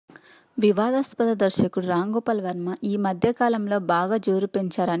వివాదాస్పద దర్శకుడు రామ్ గోపాల్ వర్మ ఈ మధ్యకాలంలో బాగా జోరు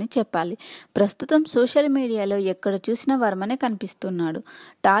పెంచారని చెప్పాలి. ప్రస్తుతం సోషల్ మీడియాలో ఎక్కడ చూసినా వర్మనే కనిపిస్తున్నాడు.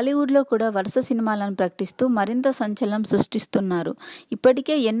 టాలీవుడ్లో కూడా వరుస సినిమాలను ప్రకటిస్తూ మరింత సంచలనం సృష్టిస్తున్నారు.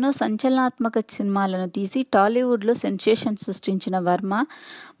 ఇప్పటికే ఎన్నో సంచలనాత్మక సినిమాలను తీసి టాలీవుడ్లో సెన్సేషన్ సృష్టించిన వర్మ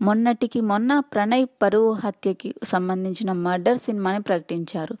మొన్నటికి మొన్న ప్రణయ్ పరువు హత్యకి సంబంధించిన మర్డర్ సినిమాని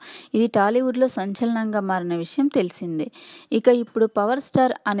ప్రకటించారు. ఇది టాలీవుడ్లో సంచలనంగా మారిన విషయం తెలిసిందే. ఇక ఇప్పుడు పవర్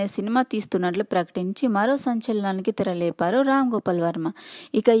స్టార్ అనే సినిమా తీస్తున్నట్లు ప్రకటించి మరో సంచలనానికి తెరలేపారు రామ్ గోపాల్ వర్మ.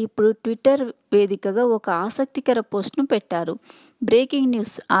 ఇక ఇప్పుడు ట్విట్టర్ వేదికగా ఒక ఆసక్తికర పోస్ట్ను పెట్టారు. Breaking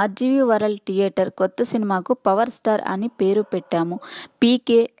news, RGV world theatre కొత్త సినిమాకు పవర్ స్టార్ అని పేరు పెట్టాము.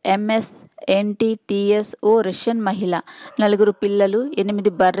 పీకే, ఎంఎస్, ఎన్టీటీఎస్ ఓ రష్యన్ మహిళ, 4 పిల్లలు,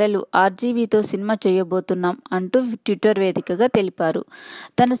 8 బర్రెలు ఆర్జీవీతో సినిమా చేయబోతున్నాం అంటూ ట్విట్టర్ వేదికగా తెలిపారు.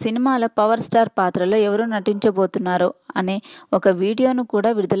 తన సినిమాల పవర్ స్టార్ పాత్రలో ఎవరు నటించబోతున్నారో అనే ఒక వీడియోను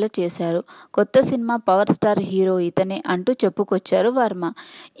కూడా విడుదల చేశారు. కొత్త సినిమా పవర్ స్టార్ హీరో ఇతనే అంటూ చెప్పుకొచ్చారు వర్మ.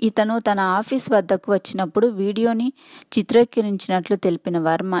 ఇతను తన ఆఫీస్ వద్దకు వచ్చినప్పుడు వీడియోని చిత్రీకరించినట్లు తెలిపిన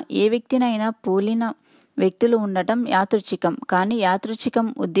వర్మ, ఏ వ్యక్తినైనా పోలిన వ్యక్తులు ఉండటం యాదృచ్ఛికం, కానీ యాదృచ్ఛికం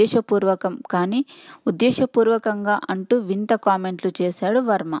ఉద్దేశపూర్వకం, కానీ ఉద్దేశపూర్వకంగా అంటూ వింత కామెంట్లు చేశాడు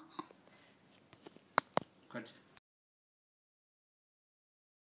వర్మ.